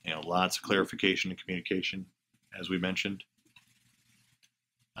 You know, lots of clarification and communication, as we mentioned.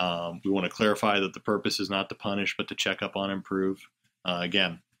 We want to clarify that the purpose is not to punish, but to check up on and improve.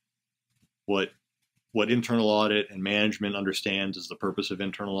 Again, what internal audit and management understands as the purpose of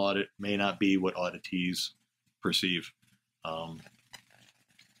internal audit may not be what auditees perceive.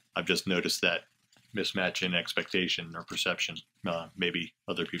 I've just noticed that mismatch in expectation or perception. Maybe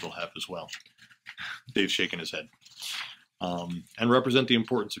other people have as well. Dave's shaking his head. And represent the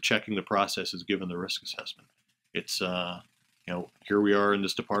importance of checking the processes given the risk assessment. It's, you know, here we are in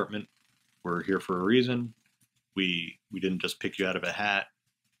this department. We're here for a reason. We didn't just pick you out of a hat.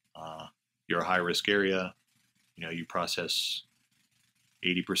 You're a high-risk area. You know, you process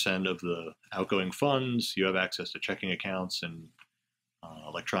 80% of the outgoing funds. You have access to checking accounts and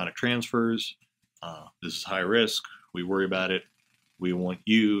electronic transfers. This is high risk. We worry about it. We want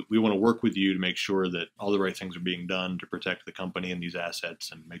to work with you to make sure that all the right things are being done to protect the company and these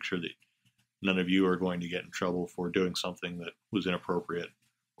assets, and make sure that none of you are going to get in trouble for doing something that was inappropriate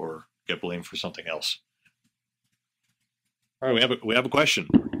or get blamed for something else. All right, we have a question.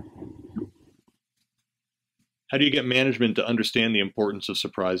 How do you get management to understand the importance of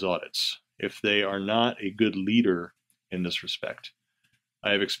surprise audits if they are not a good leader in this respect?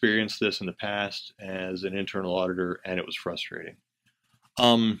 I have experienced this in the past as an internal auditor, and it was frustrating.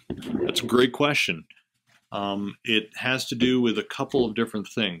 That's a great question. It has to do with a couple of different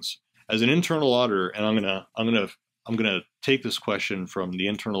things. As an internal auditor, and I'm gonna take this question from the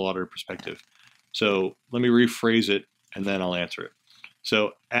internal auditor perspective. So let me rephrase it, and then I'll answer it.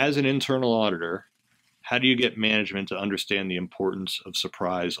 So as an internal auditor, how do you get management to understand the importance of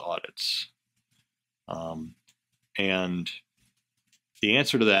surprise audits? And the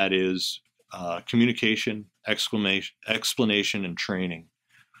answer to that is communication, explanation, and training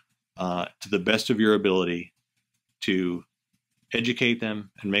to the best of your ability to educate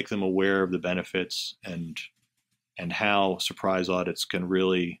them and make them aware of the benefits and how surprise audits can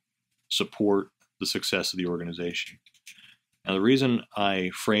really support the success of the organization. Now, the reason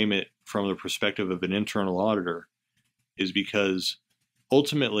I frame it from the perspective of an internal auditor is because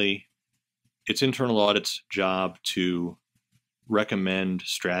ultimately it's internal audit's job to recommend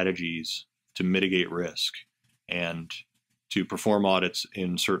strategies to mitigate risk and to perform audits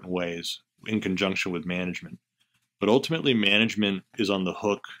in certain ways in conjunction with management. But ultimately, management is on the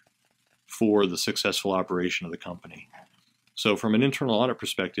hook for the successful operation of the company. So from an internal audit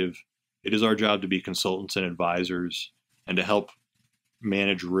perspective, it is our job to be consultants and advisors and to help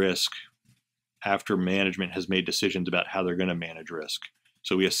manage risk after management has made decisions about how they're going to manage risk.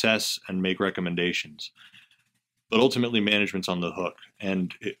 So we assess and make recommendations. But ultimately, management's on the hook.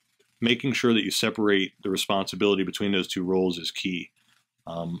 And making sure that you separate the responsibility between those two roles is key.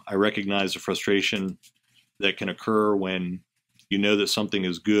 I recognize the frustration that can occur when you know that something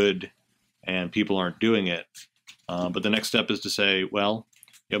is good and people aren't doing it. But the next step is to say, well,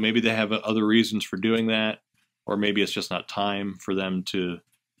 maybe they have other reasons for doing that, or maybe it's just not time for them to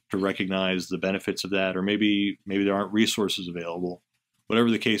recognize the benefits of that, or maybe there aren't resources available. Whatever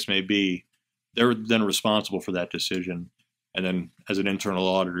the case may be, they're then responsible for that decision. And then as an internal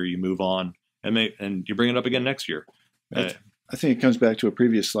auditor, you move on and you bring it up again next year. I think it comes back to a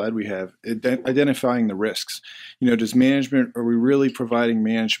previous slide we have, identifying the risks. Does management, are we really providing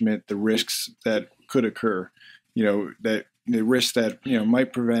management the risks that could occur? That the risks that,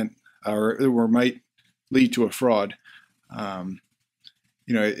 might prevent or might lead to a fraud.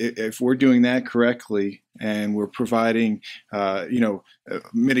 If we're doing that correctly and we're providing,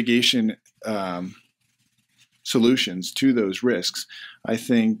 mitigation solutions to those risks, I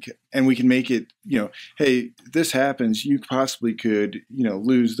think, and we can make it, hey, this happens, you possibly could,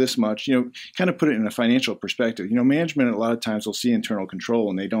 lose this much, kind of put it in a financial perspective. Management a lot of times will see internal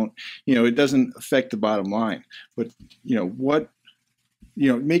control and they don't, it doesn't affect the bottom line, but,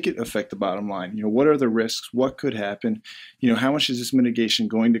 make it affect the bottom line. What are the risks? What could happen? How much is this mitigation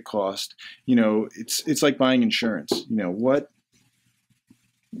going to cost? It's like buying insurance.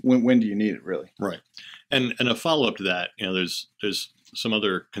 When do you need it, really? Right. And a follow-up to that, there's some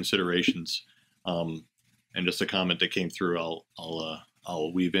other considerations, and just a comment that came through.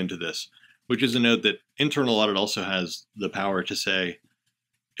 I'll weave into this, which is a note that internal audit also has the power to say,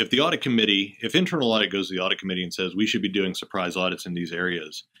 if internal audit goes to the audit committee and says we should be doing surprise audits in these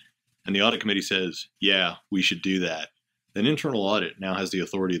areas, and the audit committee says, yeah, we should do that, then internal audit now has the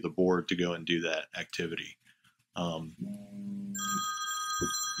authority of the board to go and do that activity.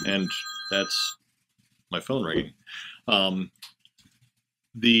 And that's my phone ringing.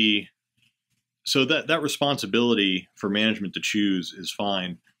 So that responsibility for management to choose is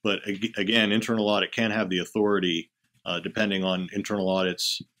fine, but again, internal audit can have the authority, depending on internal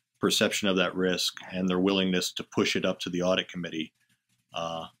audit's perception of that risk and their willingness to push it up to the audit committee,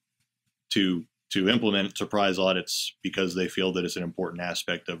 to implement surprise audits because they feel that it's an important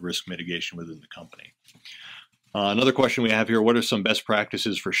aspect of risk mitigation within the company. Another question we have here: what are some best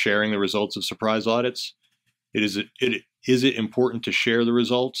practices for sharing the results of surprise audits? Is it important to share the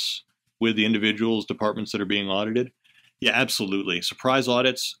results with the individuals, departments that are being audited? Yeah, absolutely. Surprise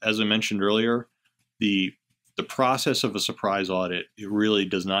audits, as I mentioned earlier, the process of a surprise audit, it really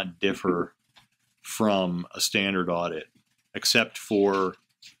does not differ from a standard audit, except for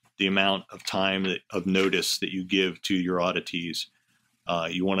the amount of time of notice that you give to your auditees.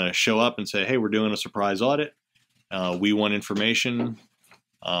 You want to show up and say, hey, we're doing a surprise audit. We want information.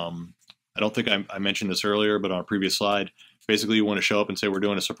 I don't think I mentioned this earlier, but on a previous slide, basically you want to show up and say we're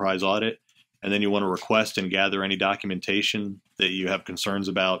doing a surprise audit, and then you want to request and gather any documentation that you have concerns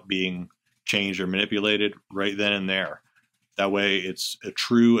about being changed or manipulated right then and there. That way it's a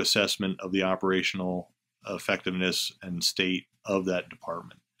true assessment of the operational effectiveness and state of that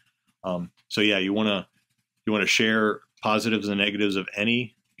department. So yeah, you want to share positives and negatives of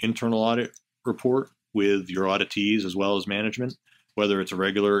any internal audit report with your auditees as well as management, whether it's a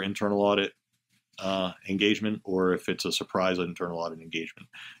regular internal audit engagement or if it's a surprise internal audit engagement.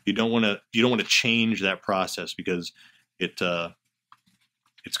 You don't want to change that process because it's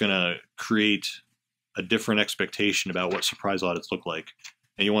going to create a different expectation about what surprise audits look like.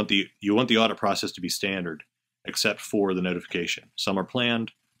 And you want the audit process to be standard, except for the notification. Some are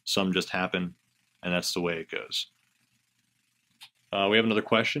planned, some just happen, and that's the way it goes. We have another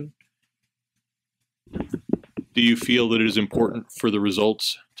question. Do you feel that it is important for the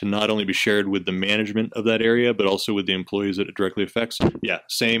results to not only be shared with the management of that area, but also with the employees that it directly affects? Yeah,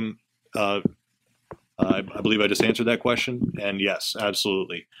 same. I believe I just answered that question, and yes,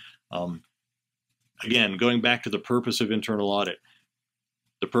 absolutely. Again, going back to the purpose of internal audit,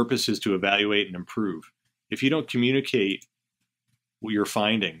 the purpose is to evaluate and improve. If you don't communicate your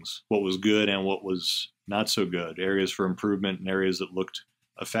findings, what was good and what was not so good, areas for improvement and areas that looked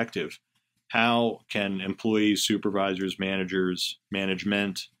effective, how can employees, supervisors, managers,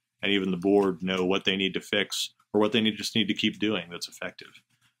 management, and even the board know what they need to fix or what they just need to keep doing that's effective?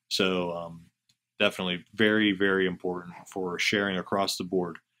 So definitely very, very important for sharing across the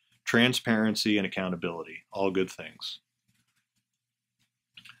board. Transparency and accountability, all good things.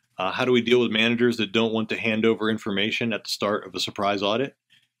 How do we deal with managers that don't want to hand over information at the start of a surprise audit?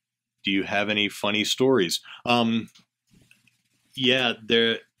 Do you have any funny stories? Yeah,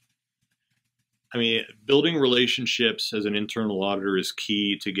 I mean, building relationships as an internal auditor is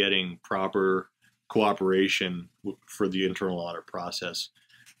key to getting proper cooperation for the internal audit process.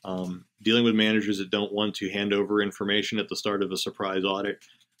 Dealing with managers that don't want to hand over information at the start of a surprise audit,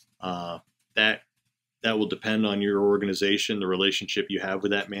 that will depend on your organization, the relationship you have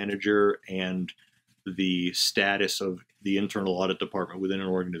with that manager, and the status of the internal audit department within an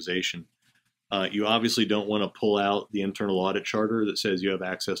organization. You obviously don't want to pull out the internal audit charter that says you have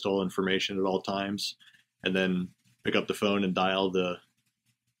access to all information at all times, and then pick up the phone and dial the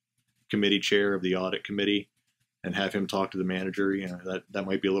committee chair of the audit committee and have him talk to the manager. You know, that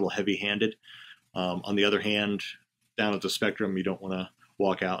might be a little heavy-handed. On the other hand, down at the spectrum, you don't want to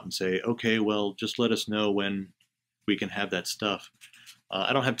walk out and say, okay, well, just let us know when we can have that stuff.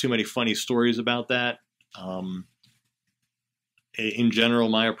 I don't have too many funny stories about that. In general,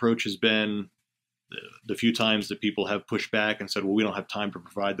 my approach has been the few times that people have pushed back and said, well, we don't have time to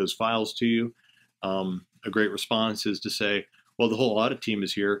provide those files to you. A great response is to say, well, the whole audit team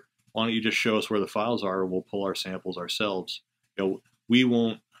is here. Why don't you just show us where the files are, and we'll pull our samples ourselves. You know, we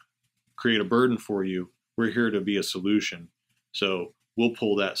won't create a burden for you. We're here to be a solution. So we'll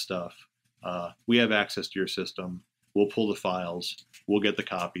pull that stuff. We have access to your system. We'll pull the files. We'll get the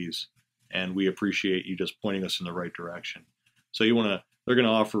copies. And we appreciate you just pointing us in the right direction. So they're going to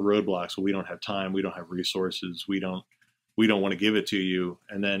offer roadblocks. Well, we don't have time. We don't have resources. We don't want to give it to you.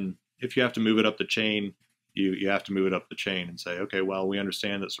 And then if you have to move it up the chain, you have to move it up the chain and say, okay, well, we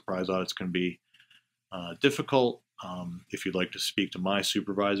understand that surprise audits can be difficult. If you'd like to speak to my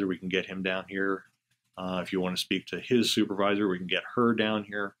supervisor, we can get him down here. If you want to speak to his supervisor, we can get her down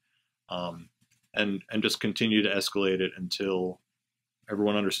here. And just continue to escalate it until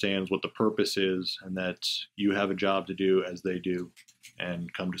everyone understands what the purpose is and that you have a job to do as they do,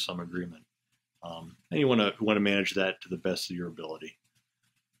 and come to some agreement. And you want to manage that to the best of your ability.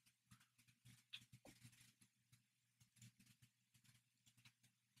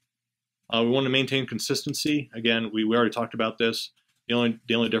 We want to maintain consistency. Again, we already talked about this. The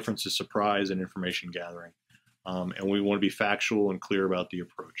only difference is surprise and information gathering. And we want to be factual and clear about the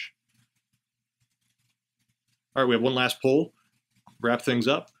approach. All right, we have one last poll. Wrap things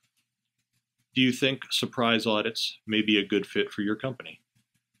up. Do you think surprise audits may be a good fit for your company?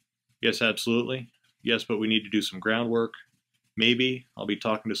 Yes, absolutely. Yes, but we need to do some groundwork. Maybe. I'll be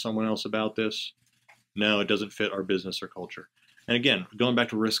talking to someone else about this. No, it doesn't fit our business or culture. And again, going back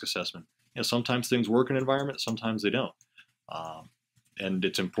to risk assessment, you know, sometimes things work in an environment, sometimes they don't. And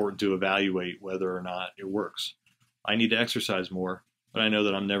it's important to evaluate whether or not it works. I need to exercise more, but I know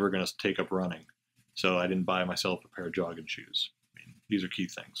that I'm never going to take up running. So I didn't buy myself a pair of jogging shoes. I mean, these are key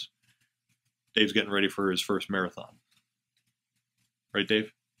things. Dave's getting ready for his first marathon. Right,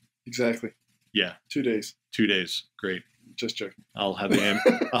 Dave? Exactly. Yeah. 2 days. 2 days. Great. Just joking. I'll have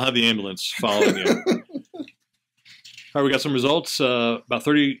the ambulance following you. All right, we got some results. About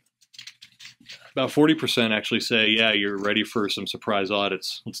 40% actually say, yeah, you're ready for some surprise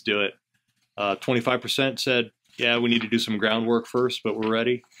audits. Let's do it. 25% said, yeah, we need to do some groundwork first, but we're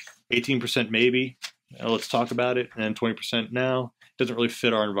ready. 18% maybe. Let's talk about it. And then 20% no. It doesn't really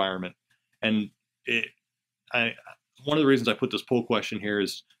fit our environment. And one of the reasons I put this poll question here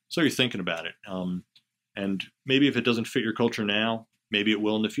is so you're thinking about it. And maybe if it doesn't fit your culture now, maybe it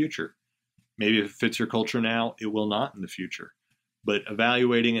will in the future. Maybe if it fits your culture now, it will not in the future. But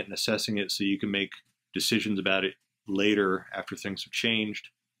evaluating it and assessing it so you can make decisions about it later after things have changed,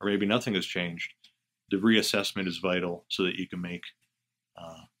 or maybe nothing has changed, the reassessment is vital so that you can make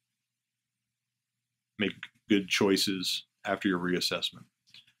good choices after your reassessment.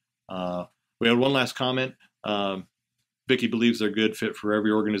 We had one last comment. Vicki believes they're a good fit for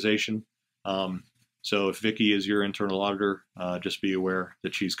every organization. So if Vicki is your internal auditor, just be aware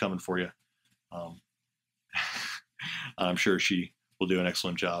that she's coming for you. I'm sure she will do an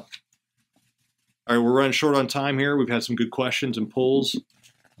excellent job. All right, we're running short on time here. We've had some good questions and polls.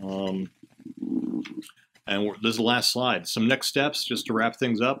 And this is the last slide. Some next steps, just to wrap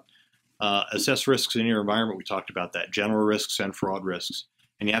things up. Assess risks in your environment. We talked about that. General risks and fraud risks.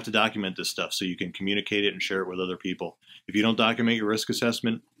 And you have to document this stuff so you can communicate it and share it with other people. If you don't document your risk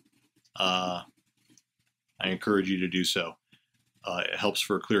assessment, I encourage you to do so. It helps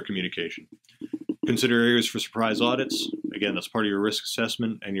for clear communication. Consider areas for surprise audits. Again, that's part of your risk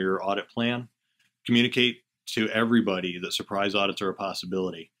assessment and your audit plan. Communicate to everybody that surprise audits are a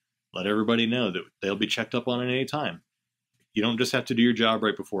possibility. Let everybody know that they'll be checked up on at any time. You don't just have to do your job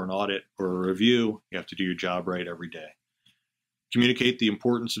right before an audit or a review. You have to do your job right every day. Communicate the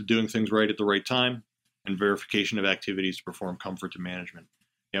importance of doing things right at the right time, and verification of activities to perform comfort to management.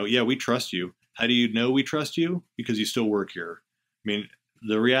 You know, yeah, we trust you. How do you know we trust you? Because you still work here. I mean,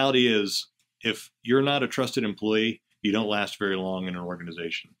 the reality is if you're not a trusted employee, you don't last very long in an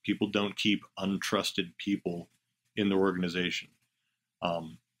organization. People don't keep untrusted people in the organization.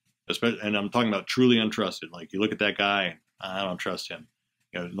 And I'm talking about truly untrusted. Like, you look at that guy, I don't trust him.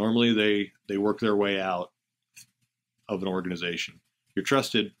 Normally they work their way out of an organization. You're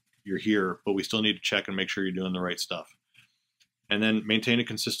trusted, you're here, but we still need to check and make sure you're doing the right stuff. And then maintain a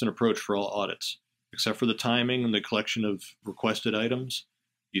consistent approach for all audits. Except for the timing and the collection of requested items,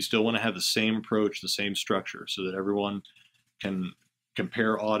 you still want to have the same approach, the same structure, so that everyone can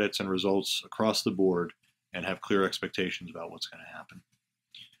compare audits and results across the board and have clear expectations about what's going to happen.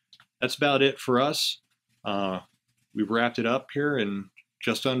 That's about it for us. We've wrapped it up here in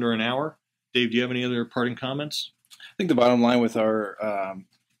just under an hour. Dave, do you have any other parting comments? I think the bottom line with our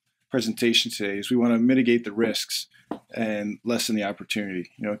presentation today is we want to mitigate the risks and lessen the opportunity.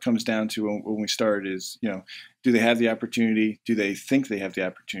 It comes down to when we start is, do they have the opportunity? Do they think they have the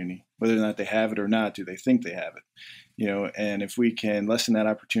opportunity? Whether or not they have it or not, do they think they have it? And if we can lessen that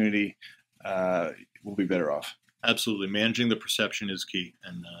opportunity, we'll be better off. Absolutely. Managing the perception is key.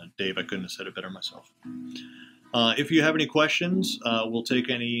 And Dave, I couldn't have said it better myself. If you have any questions, we'll take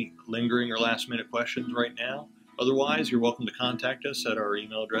any lingering or last-minute questions right now. Otherwise, you're welcome to contact us at our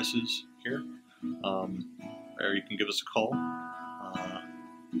email addresses here, or you can give us a call.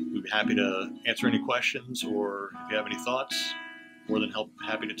 We'd be happy to answer any questions, or if you have any thoughts, more than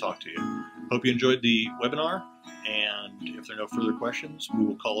happy to talk to you. Hope you enjoyed the webinar, and if there are no further questions, we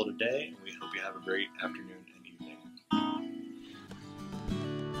will call it a day, and we hope you have a great afternoon and evening.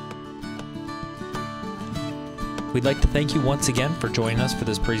 We'd like to thank you once again for joining us for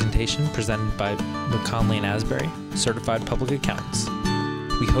this presentation presented by McKonly Asbury, Certified Public Accountants.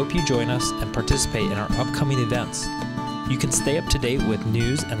 We hope you join us and participate in our upcoming events. You can stay up to date with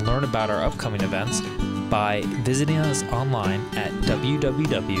news and learn about our upcoming events by visiting us online at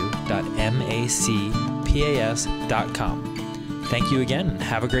www.macpas.com. Thank you again and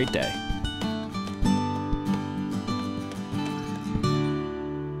have a great day.